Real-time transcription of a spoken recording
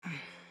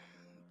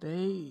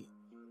they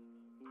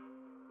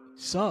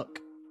suck.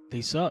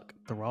 They suck.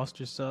 The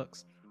roster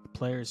sucks. The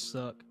players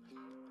suck.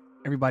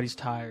 Everybody's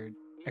tired.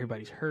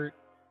 Everybody's hurt.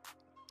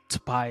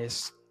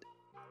 Tobias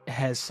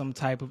has some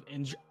type of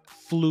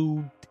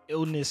flu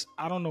illness.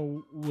 I don't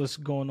know what's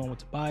going on with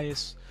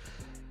Tobias.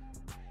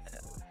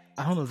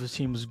 I don't know if this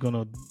team is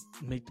gonna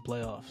make the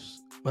playoffs.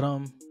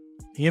 But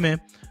yeah, man.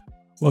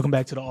 Welcome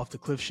back to the Off the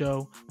Cliff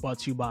Show, brought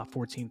to you by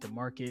 14th and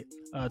Market.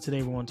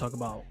 Today we're going to talk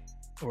about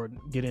or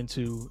get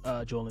into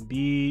Joel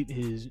Embiid,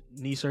 his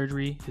knee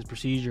surgery, his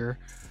procedure,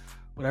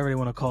 whatever they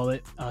want to call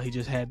it. He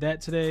just had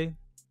that today.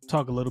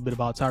 Talk a little bit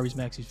about Tyrese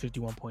Maxey's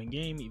 51-point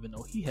game, even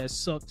though he has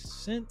sucked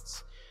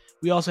since.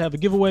 We also have a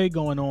giveaway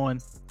going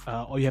on.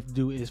 All you have to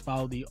do is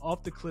follow the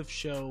Off the Cliff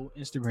Show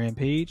Instagram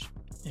page,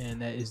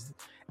 and that is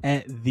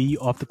at the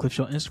Off the Cliff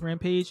Show Instagram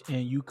page,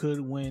 and you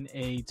could win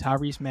a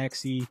Tyrese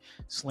Maxey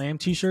Slam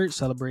t-shirt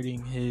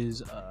celebrating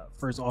his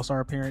first Allstar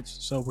appearance.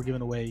 So we're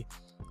giving away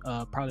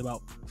probably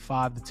about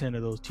 5 to 10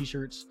 of those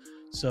t-shirts.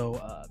 So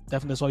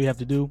definitely that's all you have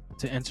to do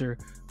to enter.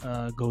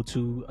 Go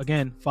to,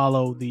 again,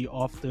 follow the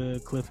Off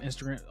the Cliff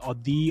Instagram or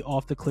the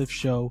Off the Cliff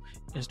Show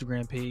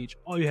Instagram page.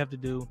 All you have to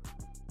do,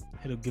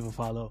 give a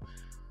follow,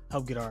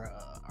 help get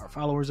our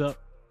followers up.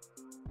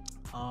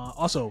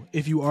 Also,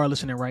 if you are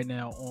listening right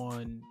now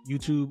on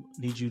YouTube,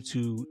 need you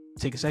to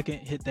take a second,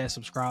 hit that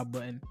subscribe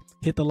button,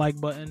 hit the like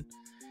button,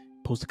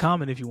 post a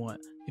comment if you want.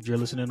 If you're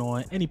listening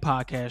on any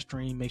podcast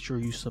stream, make sure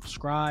you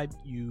subscribe.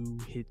 You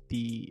hit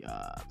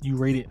you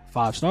rate it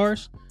 5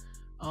 stars.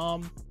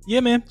 Yeah,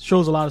 man,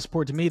 shows a lot of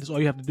support to me. That's all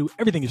you have to do.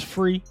 Everything is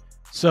free,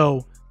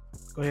 so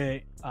go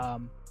ahead,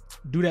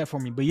 do that for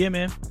me. But yeah,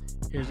 man,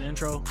 here's the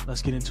intro.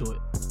 Let's get into it.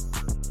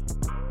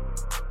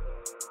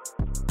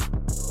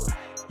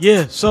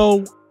 Yeah,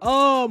 so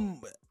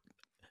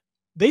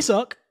they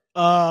suck.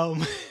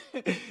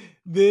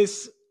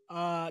 This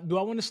do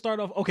I want to start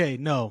off? Okay,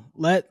 no.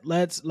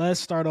 Let's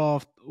start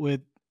off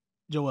with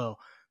Joel.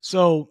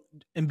 So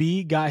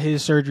Embiid got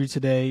his surgery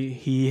today.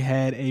 He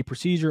had a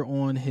procedure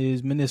on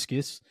his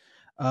meniscus.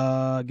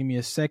 Give me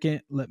a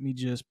second. Let me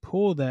just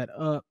pull that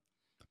up.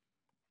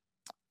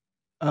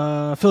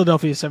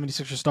 Philadelphia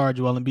 76ers star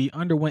Joel Embiid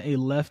underwent a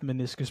left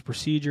meniscus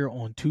procedure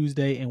on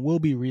Tuesday and will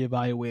be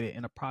reevaluated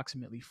in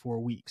approximately 4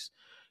 weeks.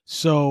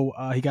 So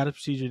he got a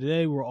procedure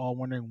today. We're all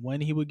wondering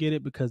when he would get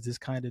it because this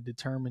kind of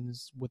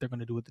determines what they're going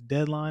to do with the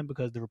deadline,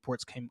 because the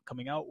reports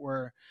coming out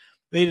where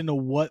they didn't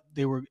know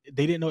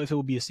they didn't know if it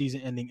would be a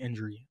season-ending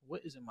injury.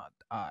 What is in my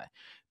eye?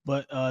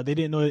 But they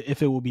didn't know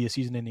if it will be a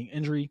season-ending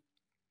injury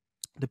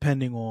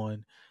depending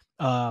on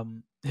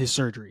his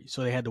surgery.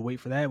 So they had to wait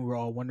for that. And we were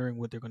all wondering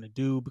what they're going to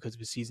do because of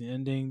his season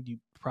ending. You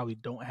probably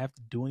don't have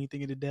to do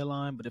anything at the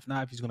deadline, but if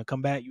not, if he's going to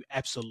come back, you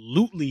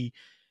absolutely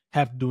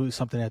have to do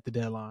something at the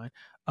deadline.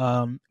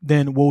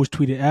 Then what was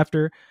tweeted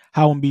after: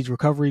 how Embiid's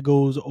recovery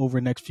goes over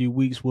the next few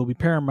weeks will be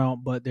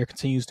paramount, but there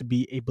continues to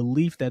be a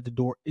belief that the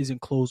door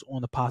isn't closed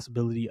on the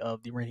possibility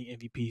of the reigning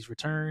MVP's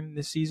return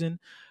this season.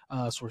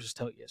 Sources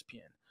tell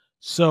ESPN.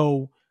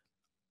 So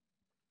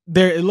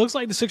it looks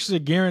like the Sixers are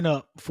gearing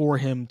up for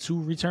him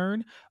to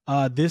return.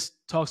 This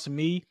talks to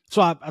me.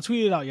 So I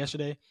tweeted out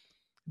yesterday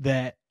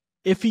that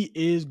if he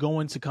is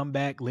going to come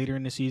back later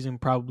in the season,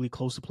 probably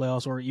close to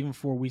playoffs or even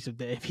 4 weeks,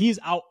 if he's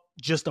out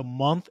just a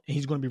month and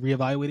he's going to be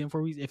reevaluated in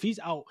 4 weeks, if he's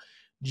out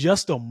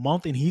just a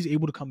month and he's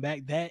able to come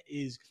back, that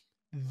is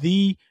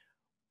the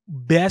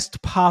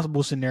best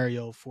possible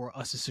scenario for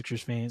us as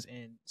Sixers fans,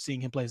 and seeing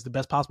him play is the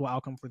best possible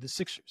outcome for the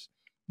Sixers.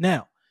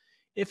 Now,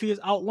 if he is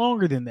out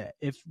longer than that,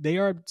 if they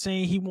are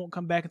saying he won't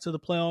come back into the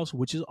playoffs,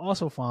 which is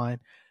also fine,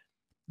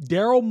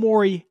 Daryl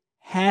Morey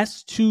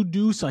has to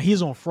do something.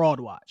 He's on fraud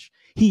watch.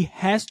 He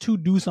has to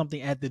do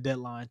something at the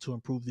deadline to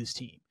improve this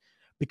team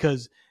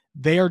because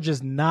they are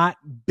just not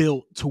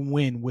built to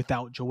win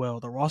without Joel.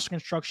 The roster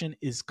construction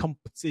is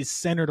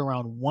centered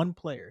around one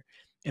player,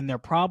 and their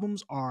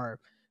problems are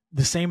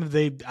the same as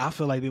I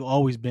feel like they've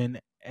always been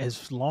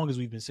as long as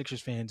we've been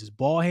Sixers fans: is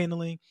ball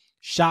handling,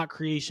 shot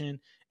creation,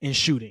 and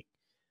shooting.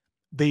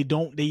 The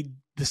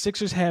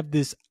Sixers have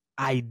this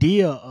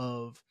idea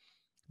of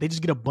they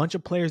just get a bunch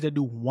of players that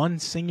do one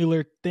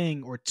singular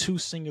thing or two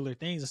singular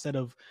things instead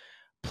of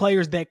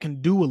players that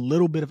can do a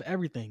little bit of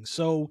everything.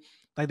 So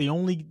like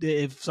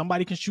if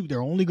somebody can shoot,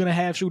 they're only going to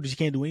have shooters. He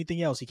can't do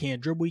anything else. He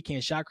can't dribble. He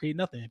can't shot create,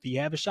 nothing. If you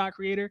have a shot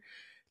creator,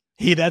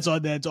 that's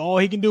all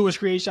he can do is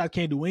create shots.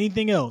 Can't do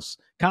anything else.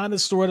 Kind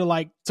of sort of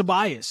like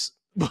Tobias,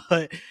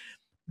 but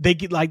they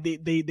get like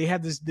they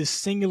have this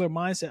singular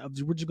mindset of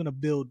we're just going to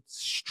build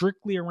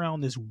strictly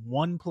around this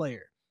one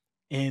player.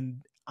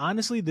 And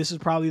honestly, this is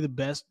probably the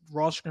best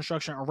roster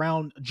construction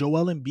around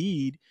Joel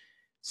Embiid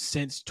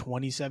since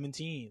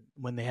 2017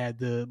 when they had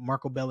the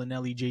Marco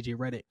Bellinelli, JJ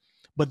Redick.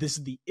 But this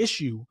is the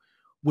issue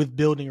with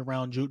building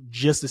around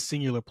just a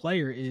singular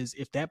player is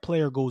if that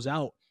player goes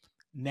out,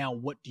 now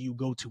what do you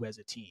go to as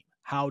a team?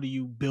 How do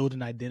you build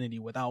an identity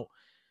without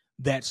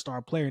that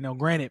star player? Now,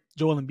 granted,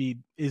 Joel Embiid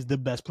is the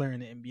best player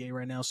in the NBA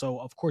right now, so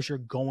of course you're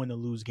going to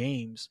lose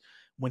games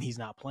when he's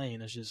not playing.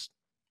 That's just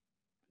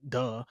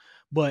duh.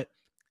 But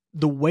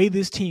the way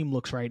this team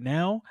looks right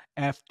now,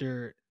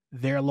 after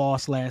their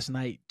loss last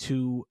night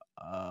to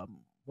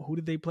who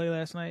did they play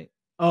last night?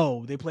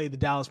 Oh, they played the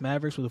Dallas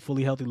Mavericks with a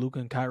fully healthy Luka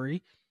and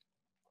Kyrie.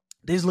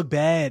 They just look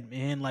bad,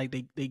 man. Like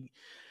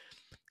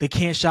they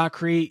can't shot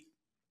create.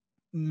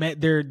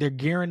 They're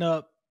gearing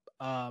up.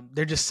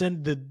 They're just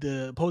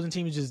the opposing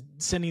team is just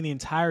sending the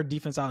entire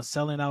defense out and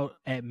selling out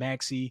at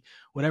Maxey.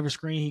 Whatever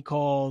screen he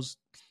calls,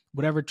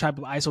 whatever type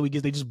of ISO he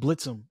gets, they just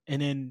blitz him.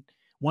 And then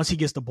once he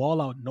gets the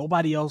ball out,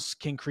 nobody else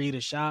can create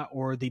a shot,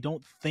 or they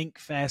don't think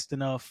fast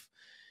enough,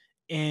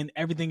 and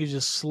everything is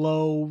just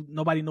slow.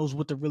 Nobody knows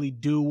what to really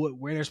do,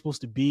 where they're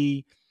supposed to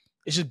be.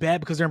 It's just bad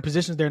because they're in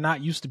positions they're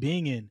not used to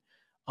being in.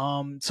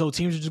 So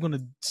teams are just going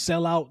to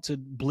sell out to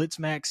blitz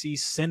Maxey,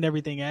 send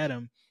everything at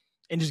him,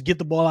 and just get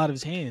the ball out of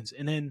his hands.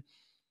 And then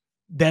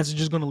that's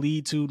just going to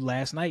lead to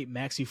last night,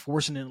 Maxey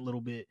forcing it a little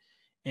bit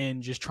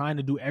and just trying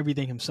to do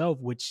everything himself,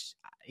 which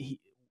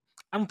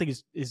I don't think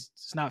it's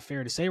not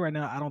fair to say right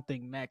now. I don't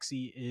think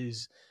Maxey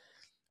is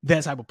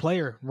that type of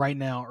player right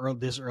now,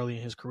 this early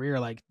in his career.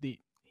 Like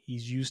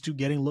he's used to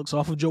getting looks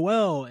off of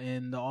Joel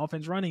and the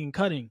offense running and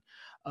cutting.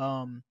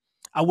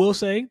 I will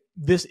say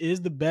this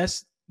is the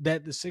best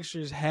that the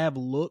Sixers have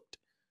looked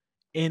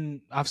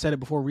in. I've said it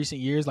before,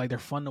 recent years. Like, they're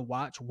fun to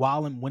watch.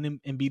 While and when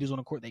Embiid is on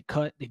the court, they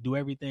cut. They do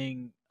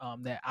everything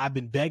that I've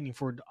been begging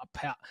for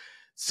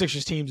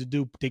Sixers teams to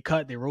do. They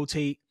cut, they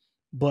rotate.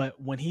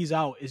 But when he's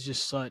out, it's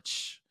just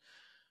such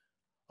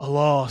a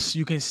loss.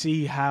 You can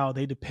see how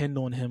they depend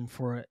on him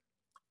for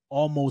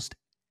almost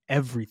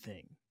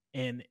everything,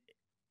 and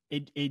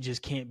it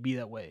just can't be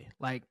that way.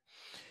 Like,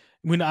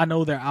 when I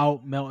know they're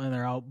out, Melton,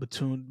 they're out,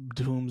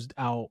 Batum's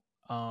out,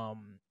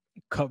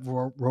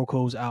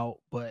 Roko's out,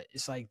 but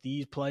it's like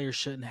these players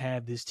shouldn't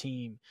have this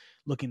team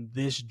looking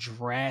this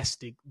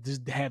drastic,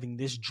 having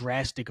this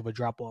drastic of a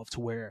drop off to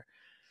where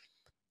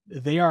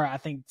they are, I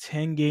think,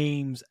 10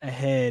 games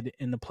ahead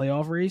in the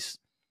playoff race,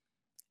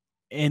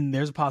 and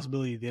there's a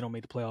possibility they don't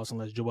make the playoffs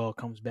unless Joel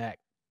comes back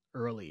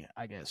early,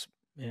 I guess.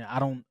 Yeah, I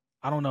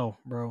don't know,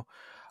 bro.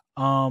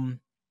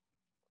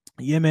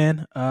 Yeah,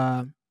 man.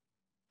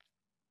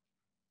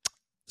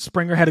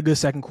 Springer had a good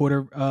second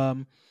quarter.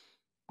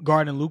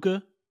 Guarding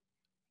Luka,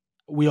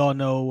 we all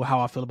know how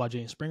I feel about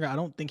Jaden Springer. I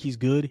don't think he's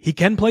good. He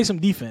can play some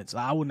defense.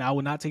 I would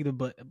not take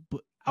but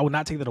I would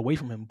not take that away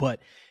from him.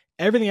 But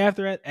everything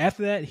after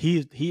that, he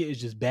is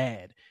just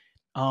bad.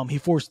 He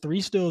forced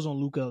 3 steals on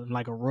Luka in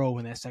like a row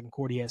in that second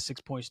quarter. He had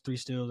 6 points, 3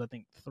 steals, I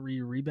think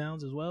 3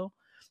 rebounds as well.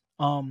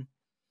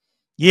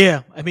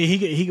 Yeah, I mean,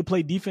 he could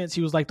play defense.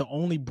 He was like the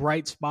only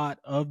bright spot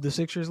of the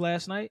Sixers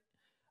last night.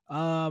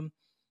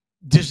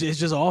 It's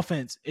just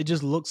offense. It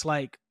just looks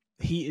like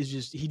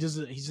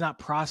he's not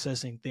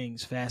processing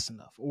things fast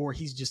enough, or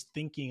he's just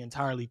thinking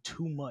entirely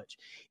too much.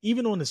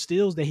 Even on the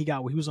steals that he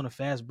got where he was on a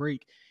fast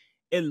break,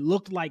 it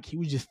looked like he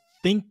was just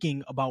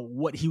thinking about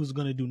what he was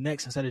going to do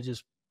next instead of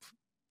just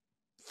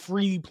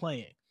freely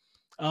playing.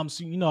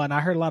 So, and I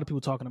heard a lot of people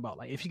talking about,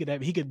 like, if he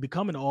could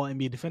become an all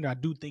NBA defender. I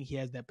do think he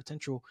has that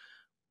potential,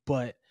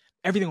 but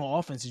everything on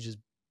offense is just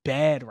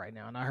bad right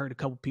now. And I heard a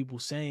couple people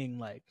saying,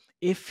 like,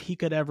 if he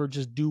could ever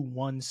just do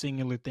one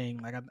singular thing,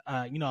 like,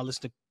 I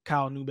listened to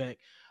Kyle Neubeck,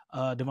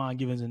 Devon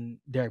Givens, and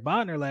Derek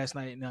Bodner last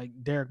night, and like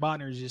Derek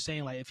Bodner is just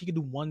saying, like, if he could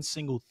do one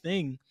single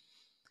thing,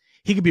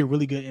 he could be a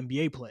really good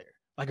NBA player,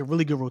 like a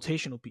really good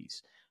rotational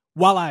piece.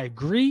 While I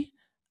agree,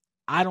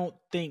 I don't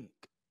think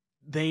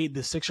the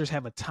Sixers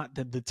have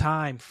the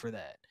time for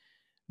that.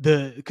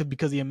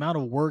 Because the amount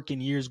of work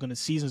and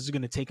seasons is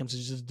going to take him to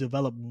just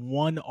develop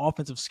one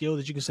offensive skill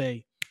that you can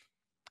say,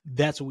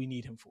 that's what we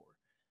need him for.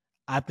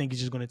 I think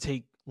it's just going to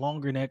take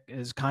longer, and that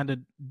is kind of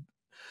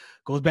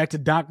goes back to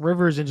Doc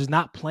Rivers and just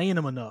not playing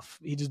him enough.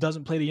 He just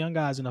doesn't play the young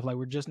guys enough. Like,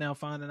 we just now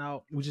found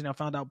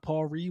out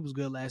Paul Reed was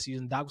good last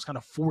season. Doc was kind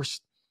of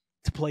forced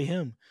to play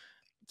him.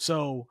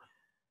 So,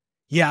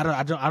 yeah,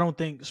 I don't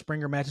think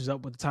Springer matches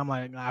up with the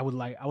timeline. I would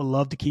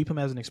love to keep him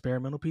as an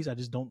experimental piece. I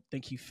just don't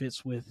think he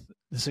fits with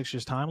the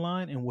Sixers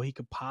timeline and what he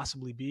could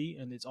possibly be.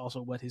 And it's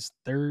also his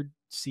 3rd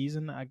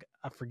season. I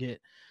forget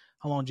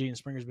how long Jaden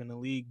Springer's been in the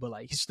league, but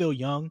like, he's still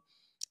young.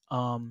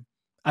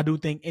 I do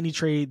think any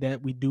trade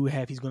that we do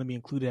have, he's going to be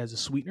included as a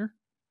sweetener.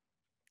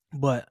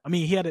 But I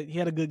mean, he had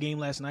a good game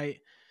last night.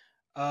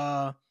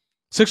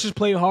 Sixers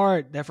played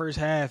hard that first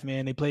half,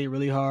 man. They played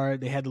really hard.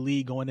 They had the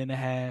lead going into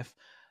half.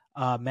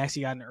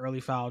 Maxey got in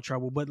early foul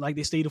trouble, but like,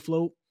 they stayed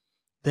afloat.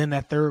 Then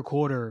that third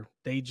quarter,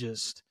 they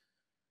just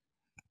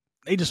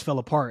fell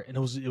apart, and it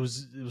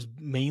was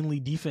mainly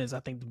defense. I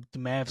think the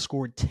Mavs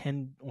scored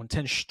 10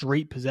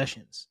 straight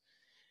possessions,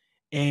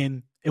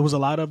 and it was a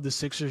lot of the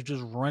Sixers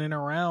just running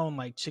around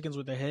like chickens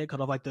with their head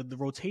cut off. Like the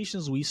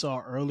rotations we saw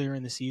earlier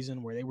in the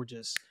season where they were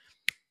just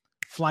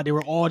flying, they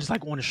were all just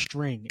like on a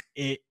string.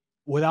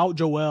 Without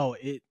Joel,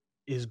 it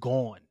is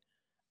gone.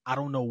 I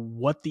don't know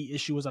what the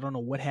issue is. I don't know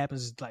what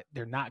happens. It's like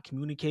they're not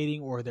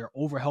communicating, or they're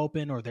over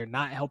helping, or they're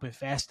not helping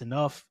fast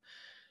enough.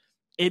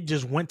 It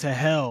just went to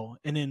hell.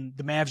 And then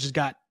the Mavs just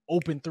got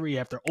open 3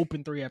 after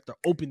open 3 after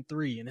open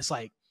 3. And it's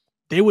like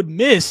they would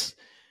miss,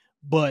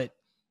 but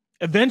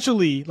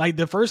eventually, like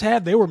the first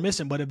half, they were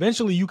missing, but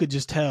eventually you could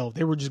just tell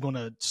they were just going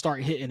to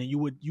start hitting, and you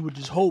would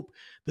just hope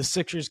the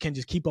Sixers can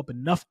just keep up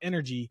enough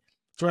energy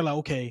to like,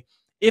 okay,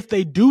 if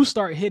they do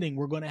start hitting,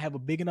 we're going to have a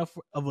big enough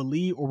of a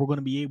lead, or we're going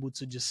to be able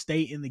to just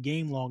stay in the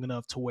game long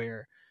enough to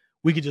where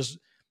we could just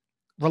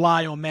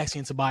rely on Maxey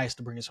and Tobias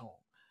to bring us home.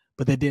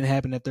 But that didn't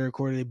happen that third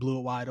quarter. They blew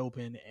it wide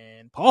open,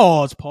 and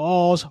pause.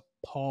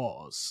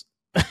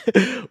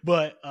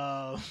 but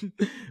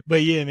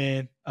yeah,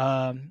 man.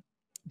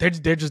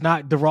 They're just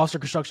not, the roster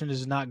construction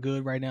is not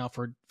good right now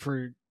for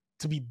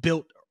to be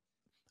built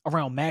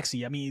around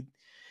Maxey. I mean,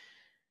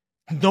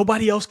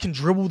 nobody else can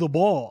dribble the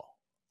ball.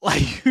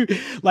 Like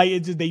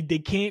it's just, they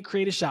can't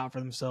create a shot for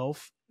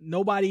themselves.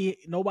 Nobody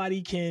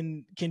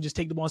can just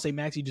take the ball and say,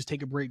 Maxey, just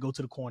take a break, go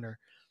to the corner.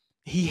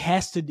 He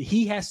has to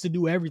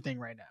do everything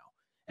right now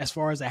as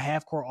far as a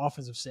half court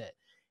offensive set.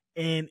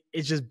 And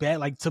it's just bad.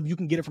 Like, you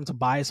can get it from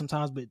Tobias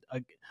sometimes, but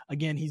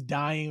again, he's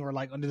dying or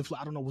like under the floor.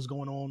 I don't know what's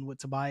going on with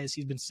Tobias.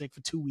 He's been sick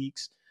for 2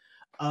 weeks.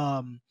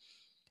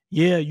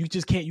 Yeah, you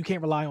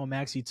can't rely on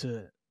Maxey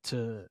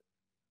to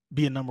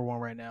be a number one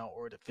right now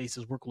or to face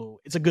his workload.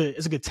 It's a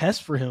good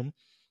test for him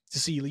to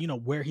see,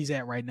 where he's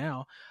at right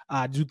now.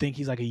 I do think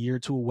he's like a year or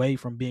two away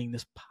from being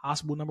this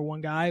possible number one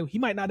guy. He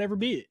might not ever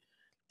be it,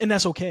 and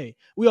that's okay.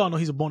 We all know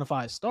he's a bona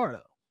fide star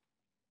though.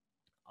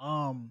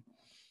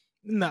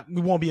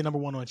 We won't be a number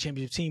one on a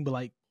championship team, but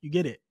like, you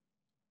get it.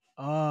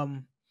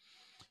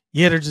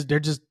 Yeah, they're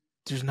just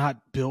not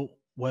built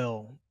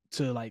well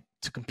to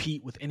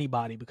compete with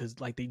anybody, because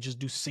like they just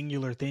do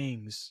singular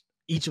things,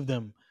 each of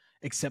them,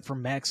 except for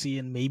Maxey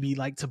and maybe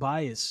like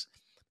Tobias.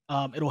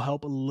 It'll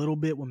help a little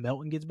bit when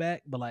Melton gets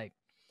back, but like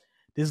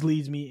this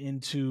leads me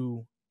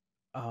into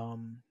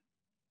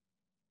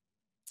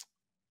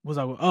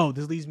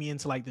this leads me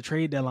into like the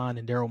trade deadline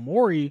and Daryl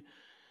Morey,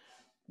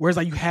 whereas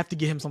like you have to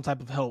get him some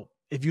type of help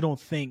if you don't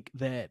think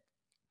that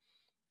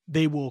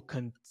they will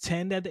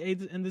contend at the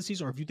end of the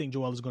season, or if you think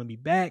Joel is going to be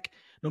back.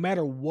 No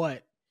matter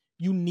what,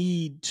 you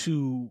need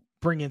to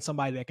bring in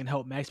somebody that can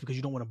help Max, because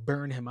you don't want to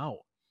burn him out.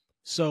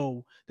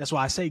 So that's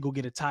why I say go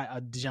get a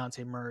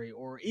DeJounte Murray,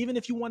 or even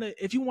if you want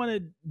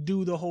to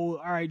do the whole,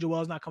 all right,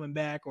 Joel's not coming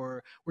back,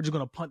 or we're just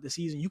going to punt the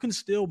season, you can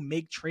still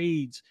make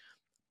trades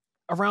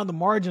around the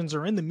margins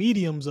or in the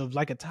mediums of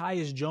like a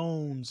Tyus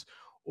Jones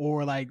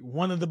or like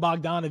one of the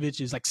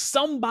Bogdanoviches, like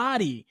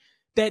somebody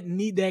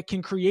that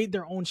can create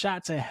their own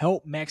shot to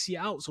help Maxey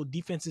out, so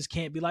defenses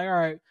can't be like, all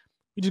right,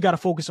 we just got to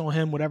focus on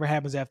him. Whatever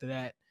happens after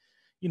that,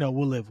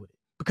 we'll live with it.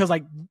 Because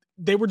like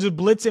they were just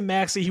blitzing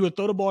Maxey, he would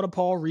throw the ball to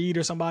Paul Reed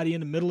or somebody in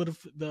the middle of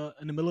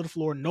the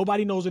floor.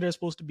 Nobody knows where they're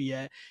supposed to be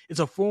at.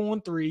 It's a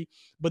 4-on-3,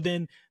 but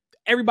then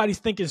everybody's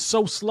thinking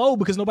so slow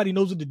because nobody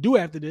knows what to do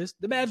after this.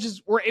 The Mavs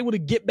just were able to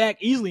get back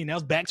easily, and now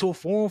it's back to a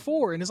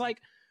 4-on-4, and it's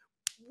like,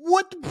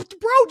 what,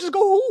 bro? Just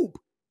go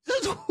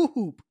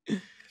hoop.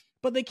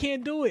 But they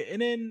can't do it. And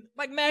then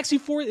like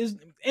Maxey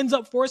ends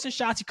up forcing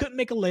shots. He couldn't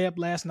make a layup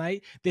last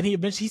night. Then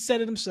he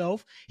said it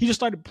himself. He just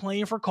started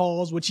playing for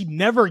calls, which he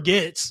never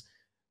gets.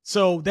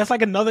 So that's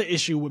like another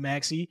issue with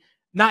Maxey.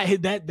 Not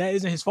that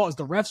isn't his fault. It's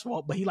the ref's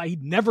fault. But he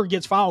never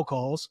gets foul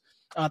calls.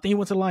 I think he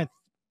went to the line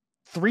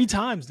 3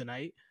 times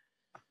tonight.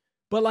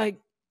 But like,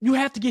 you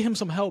have to get him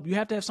some help. You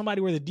have to have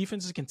somebody where the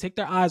defenses can take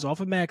their eyes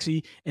off of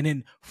Maxey and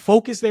then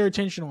focus their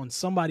attention on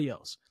somebody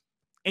else.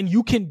 And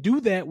you can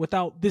do that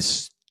without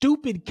this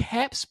stupid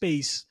cap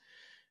space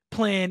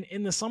plan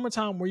in the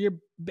summertime where you're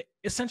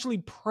essentially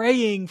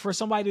praying for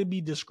somebody to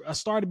be a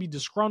star to be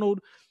disgruntled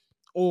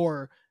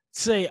or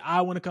say,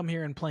 I want to come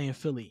here and play in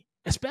Philly,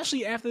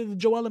 especially after the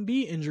Joel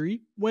Embiid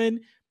injury,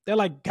 when they're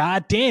like,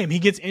 God damn, he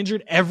gets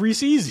injured every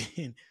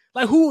season.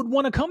 Like, who would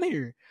want to come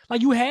here?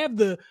 Like, you have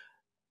the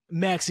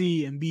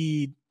Maxey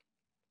Embiid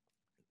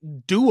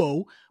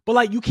duo, but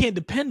like, you can't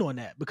depend on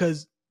that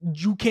because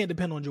you can't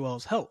depend on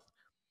Joel's health.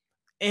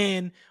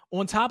 And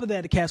on top of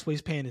that, the cap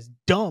space plan is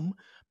dumb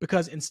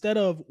because instead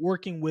of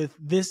working with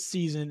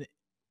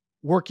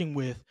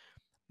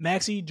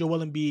Maxey, Joel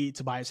Embiid,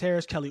 Tobias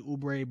Harris, Kelly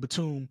Oubre,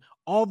 Batum,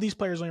 all these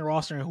players on your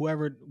roster and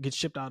whoever gets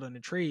shipped out on the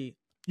trade,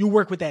 you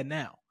work with that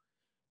now.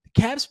 The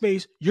cap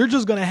space, you're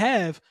just going to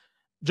have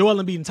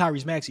Joel Embiid and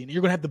Tyrese Maxey, and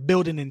you're going to have to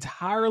build an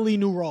entirely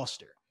new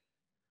roster.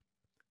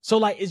 So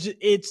like,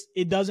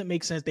 it doesn't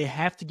make sense. They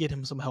have to get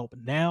him some help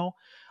now,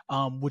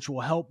 which will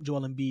help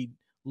Joel Embiid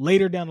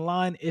later down the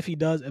line if he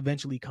does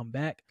eventually come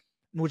back,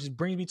 which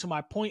brings me to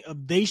my point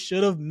of they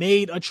should have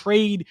made a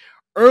trade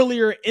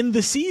earlier in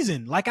the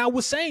season, like I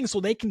was saying,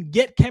 so they can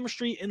get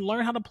chemistry and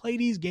learn how to play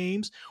these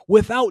games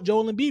without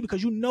Joel Embiid,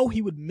 because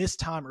he would miss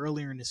time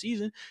earlier in the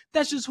season.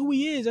 That's just who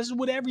he is. That's just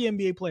what every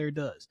NBA player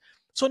does.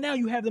 So now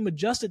you have them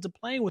adjusted to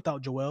playing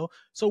without Joel.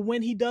 So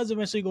when he does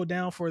eventually go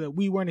down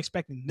we weren't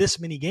expecting this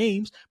many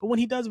games, but when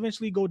he does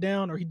eventually go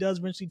down or he does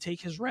eventually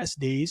take his rest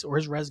days or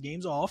his rest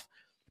games off,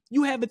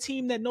 you have a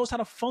team that knows how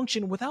to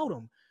function without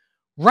him.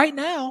 Right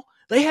now,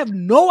 they have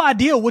no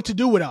idea what to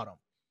do without him.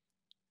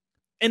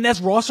 And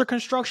that's roster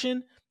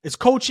construction, it's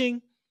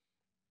coaching.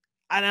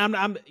 And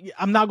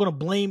I'm not going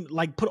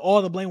to put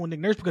all the blame on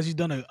Nick Nurse because he's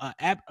done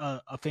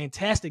a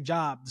fantastic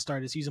job to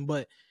start the season.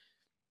 But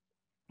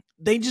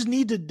they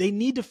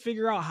need to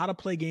figure out how to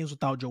play games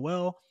without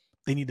Joel.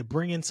 They need to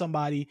bring in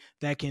somebody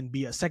that can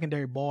be a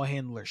secondary ball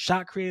handler,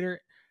 shot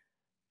creator,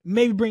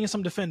 maybe bring in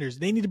some defenders.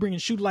 They need to bring in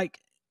shoot like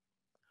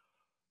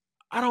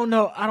I don't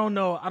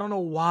know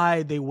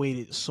why they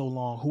waited so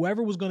long.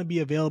 Whoever was going to be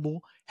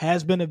available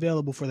has been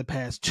available for the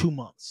past 2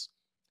 months.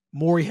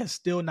 Morey has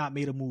still not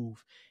made a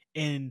move.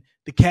 And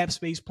the cap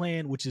space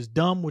plan, which is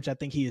dumb, which I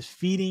think he is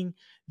feeding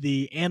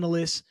the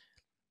analysts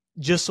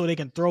just so they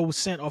can throw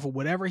scent off of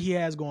whatever he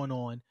has going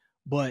on.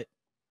 But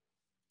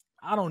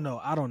I don't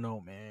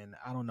know, man.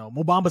 I don't know.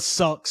 Mo Bamba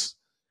sucks.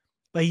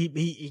 Like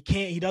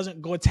he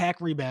doesn't go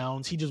attack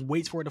rebounds. He just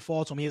waits for it to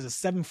fall to him. He has a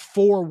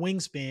 7'4"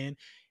 wingspan,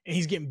 and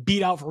he's getting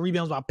beat out for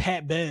rebounds by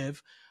Pat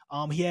Bev.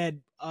 He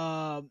had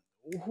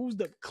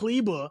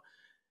Kleba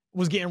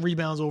was getting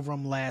rebounds over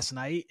him last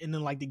night, and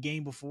then like the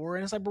game before,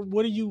 and it's like, bro,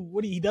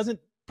 he doesn't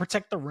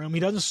protect the rim. He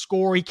doesn't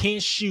score. He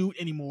can't shoot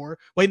anymore.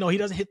 Wait, no, he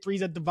doesn't hit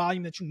threes at the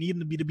volume that you need him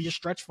to be a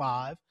stretch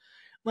five.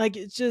 Like,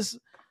 it's just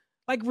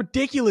like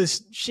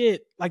ridiculous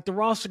shit. Like the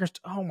roster,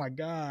 oh my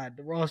God,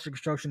 the roster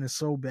construction is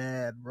so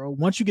bad, bro.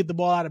 Once you get the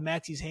ball out of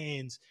Maxey's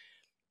hands,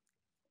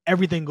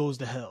 everything goes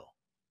to hell.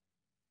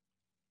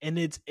 And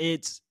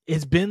it's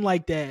been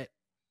like that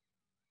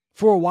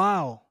for a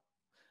while.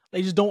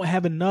 They just don't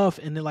have enough,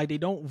 and then like they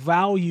don't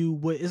value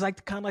what it's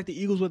like, kind of like the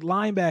Eagles with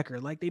linebacker.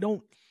 Like they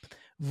don't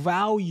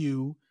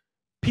value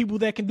people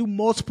that can do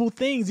multiple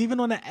things,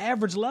 even on an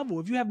average level.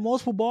 If you have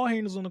multiple ball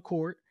handlers on the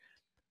court,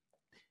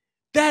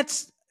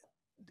 that's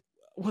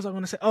what was I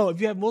going to say? Oh,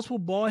 if you have multiple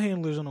ball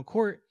handlers on the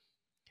court,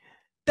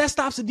 that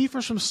stops the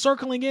defense from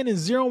circling in and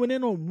zeroing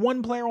in on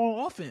one player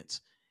on offense.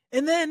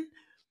 And then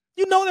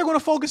you know they're going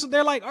to focus.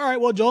 They're like, all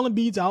right, well, Joel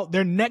Embiid's out.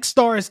 Their next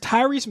star is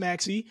Tyrese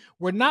Maxey.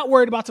 We're not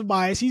worried about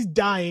Tobias. He's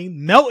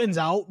dying. Melton's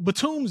out.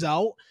 Batum's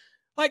out.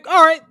 Like,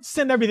 all right,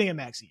 send everything at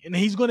Maxey. And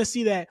he's going to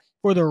see that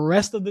for the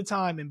rest of the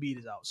time Embiid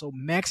is out. So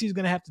Maxey's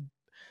going to have to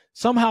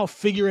somehow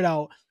figure it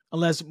out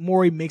unless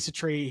Morey makes a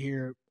trade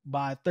here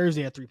by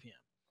Thursday at 3 p.m.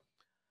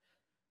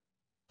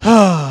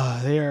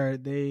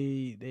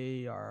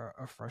 They are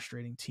a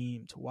frustrating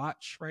team to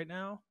watch right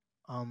now.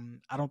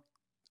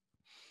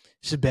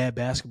 It's just bad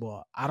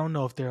basketball. I don't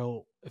know if they're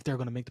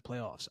going to make the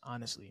playoffs.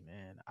 Honestly,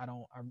 man, I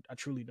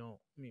truly don't.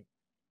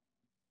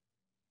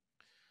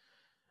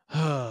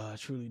 I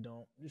truly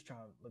don't. I'm just trying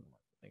to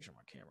make sure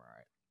my camera all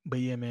right. But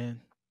yeah, man.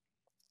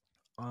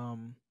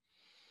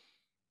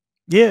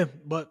 Yeah,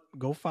 but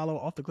go follow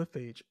Off the Cliff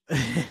page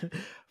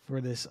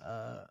for this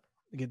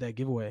get that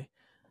giveaway.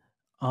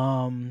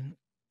 Yeah,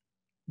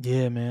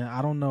 man.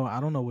 I don't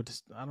know what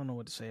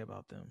to say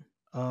about them.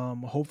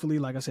 Hopefully,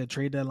 like I said,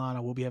 trade deadline, I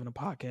will be having a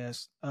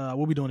podcast.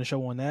 We'll be doing a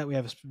show on that. We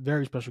have a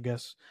very special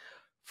guest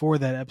for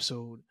that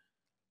episode.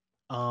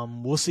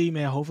 We'll see,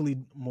 man. Hopefully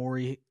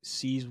Morey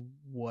sees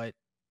what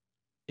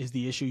is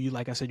the issue.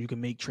 Like I said, you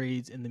can make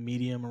trades in the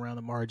medium around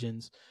the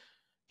margins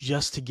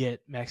just to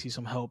get Maxey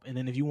some help. And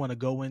then if you want to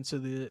go into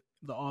the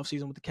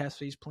offseason with the cap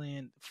space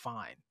plan,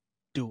 fine,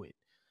 do it.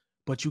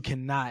 But you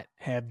cannot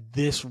have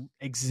this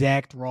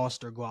exact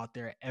roster go out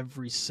there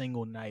every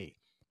single night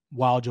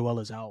while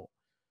Joel is out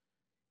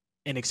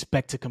and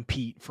expect to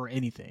compete for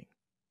anything.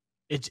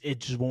 It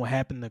just won't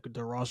happen.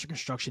 The roster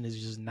construction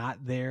is just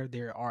not there.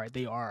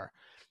 They are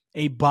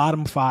a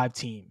bottom 5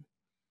 team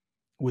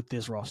with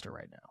this roster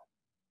right now.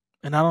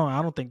 And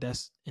I don't think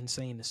that's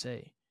insane to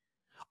say.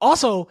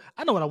 Also,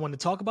 I know what I wanted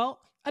to talk about.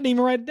 I didn't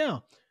even write it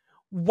down.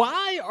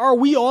 Why are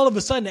we all of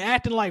a sudden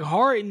acting like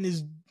Harden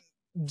is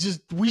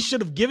just, we should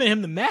have given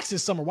him the max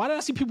this summer? Why did I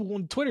see people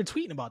on Twitter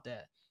tweeting about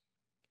that?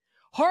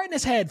 Harden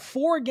has had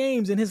 4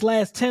 games in his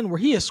last 10 where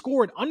he has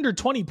scored under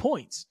 20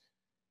 points.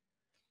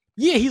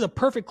 Yeah, he's a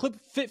perfect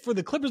fit for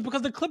the Clippers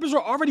because the Clippers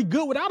are already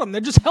good without him.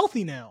 They're just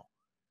healthy now.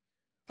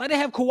 Like they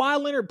have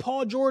Kawhi Leonard,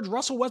 Paul George,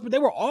 Russell Westbrook. They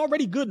were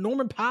already good.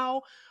 Norman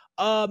Powell,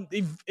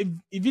 if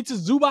it's a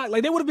Zubac,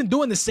 like they would have been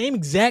doing the same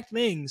exact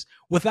things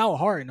without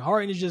Harden.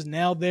 Harden is just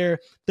now there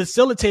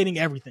facilitating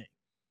everything.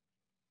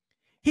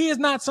 He is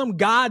not some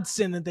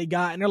godsend that they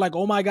got, and they're like,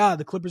 oh my God,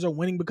 the Clippers are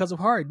winning because of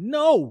Harden.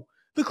 No,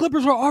 the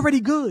Clippers were already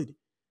good.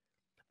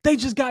 They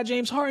just got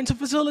James Harden to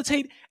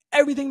facilitate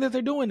everything that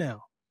they're doing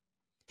now.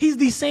 He's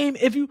the same.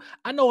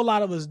 I know a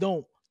lot of us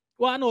don't.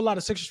 Well, I know a lot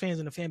of Sixers fans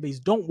in the fan base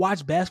don't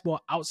watch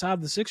basketball outside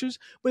of the Sixers,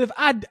 but if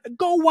I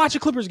go watch a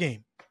Clippers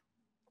game,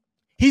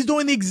 he's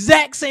doing the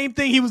exact same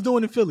thing he was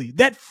doing in Philly.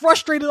 That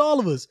frustrated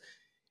all of us.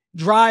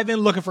 Driving,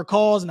 looking for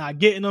calls, not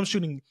getting them,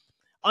 shooting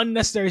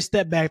unnecessary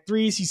step back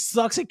threes. He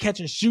sucks at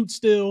catch and shoot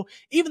still.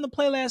 Even the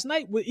play last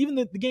night, even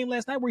the game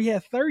last night where he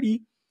had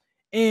 30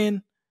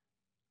 and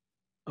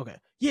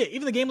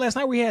even the game last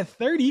night where he had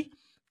 30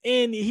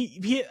 and he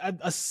hit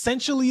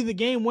essentially the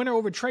game winner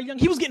over Trae Young.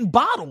 He was getting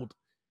bottled.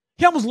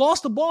 He almost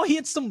lost the ball. He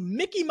had some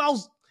Mickey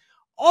Mouse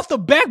off the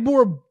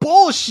backboard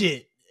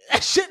bullshit.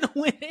 That shouldn't have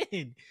went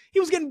in. He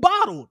was getting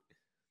bottled.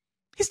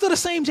 He's still the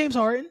same James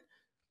Harden.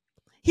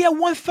 He had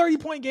one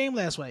 30-point game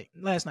last night.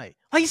 Like,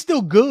 he's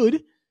still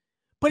good,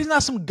 but he's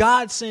not some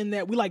godsend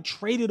that we like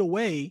traded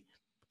away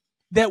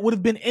that would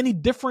have been any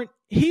different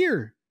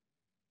here.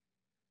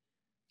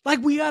 Like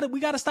we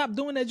gotta stop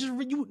doing that.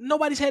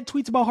 Nobody's had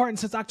tweets about Harden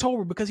since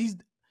October because he's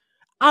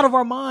out of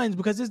our minds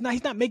because he's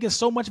not making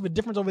so much of a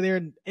difference over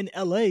there in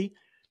LA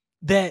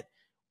that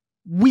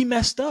we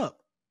messed up.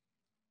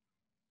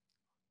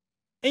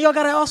 And y'all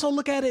gotta also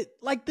look at it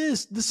like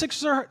this: the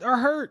Sixers are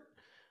hurt,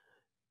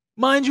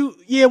 mind you.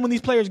 Yeah, when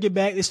these players get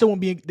back, they still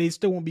won't be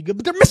good,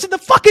 but they're missing the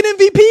fucking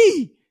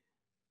MVP.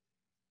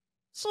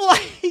 So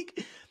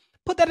like,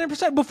 put that in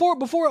perspective.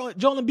 Before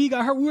Joel Embiid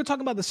got hurt, we were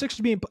talking about the Sixers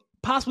being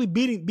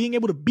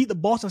able to beat the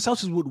Boston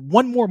Celtics with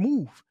one more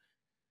move.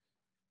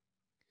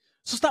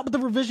 So stop with the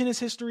revisionist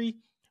history.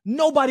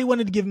 Nobody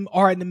wanted to give him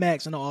Harden the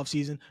max in the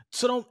offseason.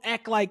 So don't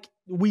act like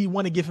we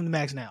want to give him the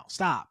max now.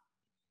 Stop.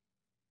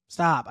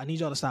 I need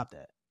y'all to stop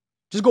that.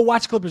 Just go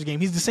watch Clippers game.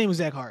 He's the same as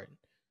Zach Harden.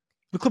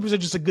 The Clippers are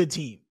just a good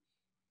team.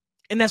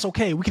 And that's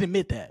okay. We can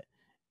admit that.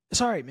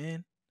 It's all right,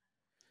 man.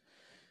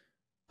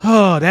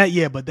 Oh,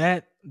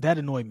 that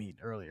annoyed me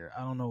earlier.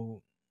 I don't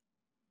know.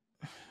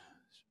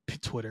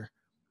 Twitter.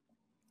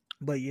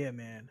 But yeah,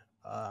 man.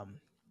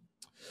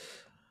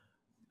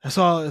 That's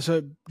all.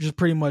 So just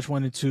pretty much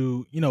wanted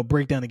to,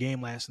 break down the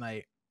game last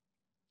night.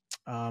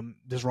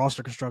 This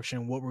roster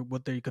construction,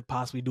 what they could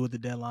possibly do at the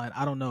deadline.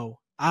 I don't know.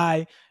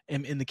 I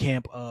am in the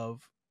camp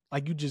of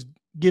like you just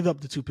give up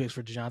the 2 picks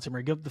for DeJounte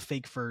Murray, give up the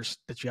fake first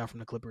that you got from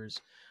the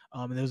Clippers.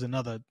 And there's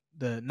another,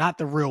 not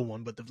the real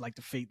one, but the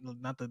fake,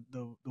 not the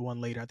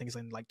one later. I think it's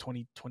like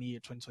 2020 or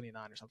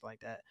 2029 or something like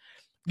that.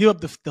 Give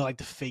up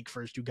the fake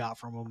first you got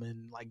from him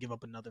and like give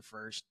up another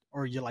first,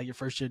 or you're like your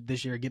first year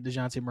this year, get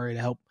DeJounte Murray to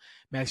help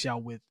Maxey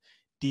out with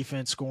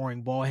defense,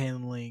 scoring, ball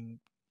handling,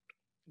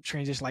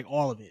 transition, like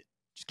all of it.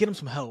 Just get him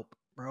some help,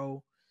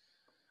 bro.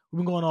 We've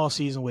been going all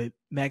season with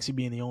Maxey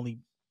being the only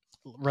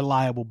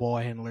reliable ball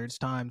handler. It's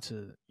time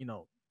to,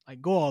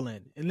 like go all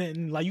in. And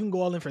then like you can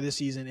go all in for this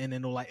season and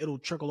then it'll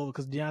trickle over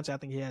because DeJounte, I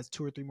think he has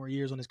 2 or 3 more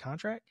years on his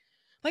contract.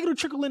 Like it'll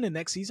trickle in the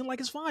next season. Like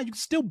it's fine. You can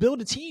still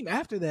build a team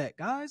after that,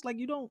 guys. Like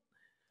you're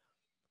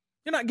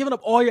not giving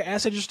up all your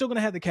assets. You're still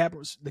gonna have the cap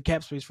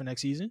space for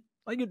next season.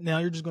 Like now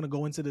you're just gonna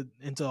go into the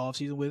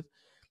offseason with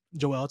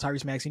Joel,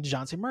 Tyrese Maxey, and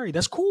DeJounte Murray.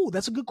 That's cool.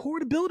 That's a good core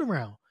to build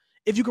around.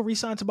 If you can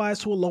re-sign Tobias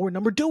to a lower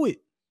number, do it.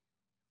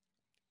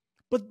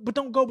 But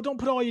don't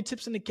put all your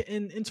tips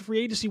into free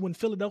agency when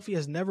Philadelphia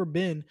has never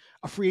been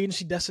a free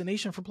agency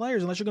destination for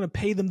players unless you're going to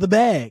pay them the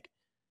bag.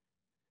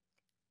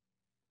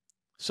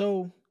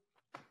 So,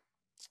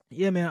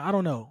 yeah, man, I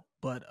don't know.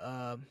 But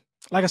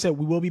like I said,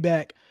 we will be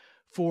back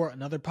for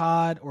another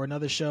pod or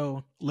another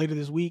show later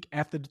this week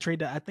after the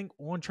trade. I think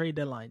on trade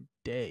deadline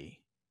day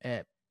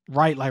at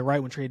right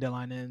when trade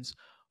deadline ends.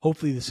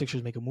 Hopefully the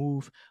Sixers make a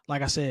move.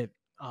 Like I said,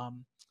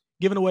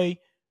 giving away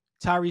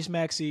Tyrese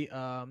Maxey.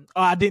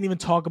 I didn't even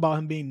talk about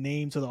him being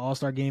named to the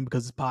Allstar game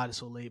because this pod is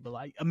so late, but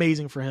like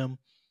amazing for him.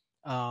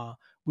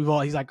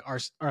 He's like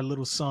our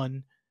little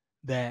son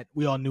that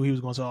we all knew he was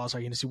going to the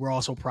Allstar game to see. We're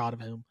all so proud of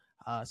him.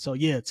 So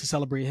yeah, to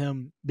celebrate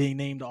him being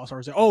named the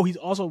All-Star. Oh, he's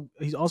also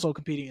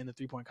competing in the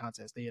 3-point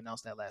contest. They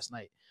announced that last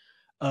night,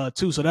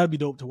 too. So that'd be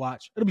dope to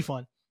watch. It'll be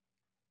fun.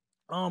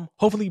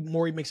 Hopefully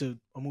Morey makes a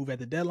move at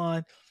the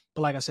deadline.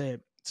 But like I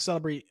said, to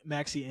celebrate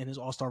Maxey and his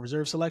All-Star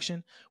reserve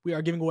selection, we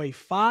are giving away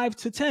 5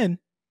 to 10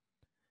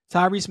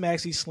 Tyrese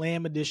Maxey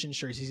Slam Edition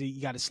shirts.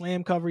 You got his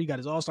Slam cover, you got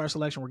his All-Star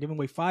selection. We're giving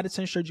away 5 to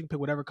 10 shirts. You can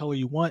pick whatever color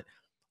you want.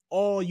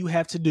 All you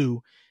have to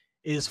do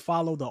is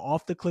follow the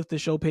Off the Cliff the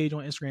Show page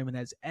on Instagram, and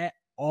that's at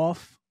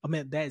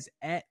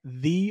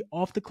the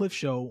Off the Cliff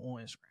Show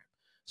on Instagram.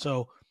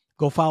 So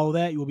go follow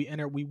that. You will be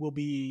entered. We will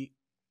be.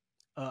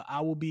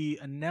 I will be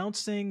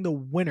announcing the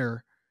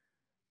winner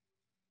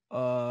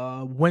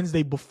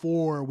Wednesday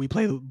before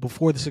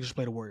the Sixers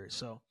play the Warriors.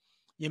 So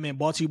yeah, man,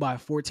 brought to you by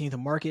 14th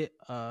and Market.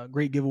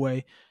 Great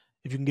giveaway.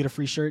 If you can get a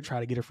free shirt,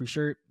 try to get a free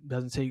shirt.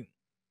 Doesn't take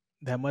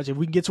that much. If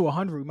we can get to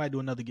 100, we might do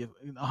another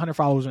 100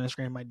 followers on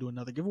Instagram, might do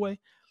another giveaway.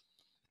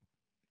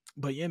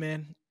 But yeah,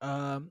 man,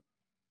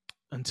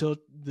 until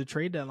the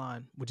trade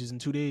deadline, which is in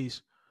 2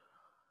 days,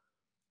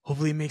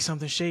 hopefully it makes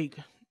something shake.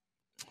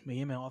 But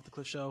yeah, man, Off the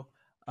Cliff Show.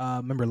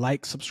 Remember,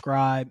 like,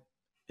 subscribe.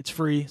 It's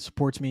free.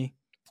 Supports me.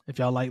 If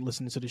y'all like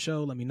listening to the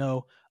show, let me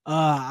know.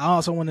 I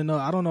also want to know.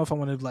 I don't know if I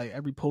want to like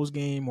every post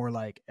game or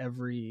like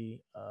every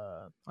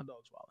my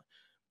dog's wallet,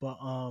 but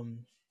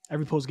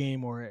every post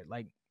game or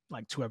like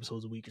 2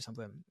 episodes a week or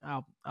something.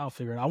 I'll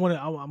figure it out.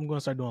 I'm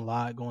gonna start going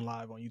live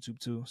on YouTube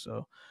too.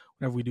 So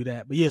whenever we do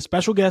that, but yeah,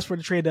 special guest for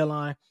the trade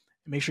deadline.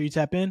 Make sure you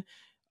tap in.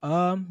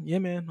 Yeah,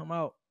 man, I'm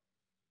out.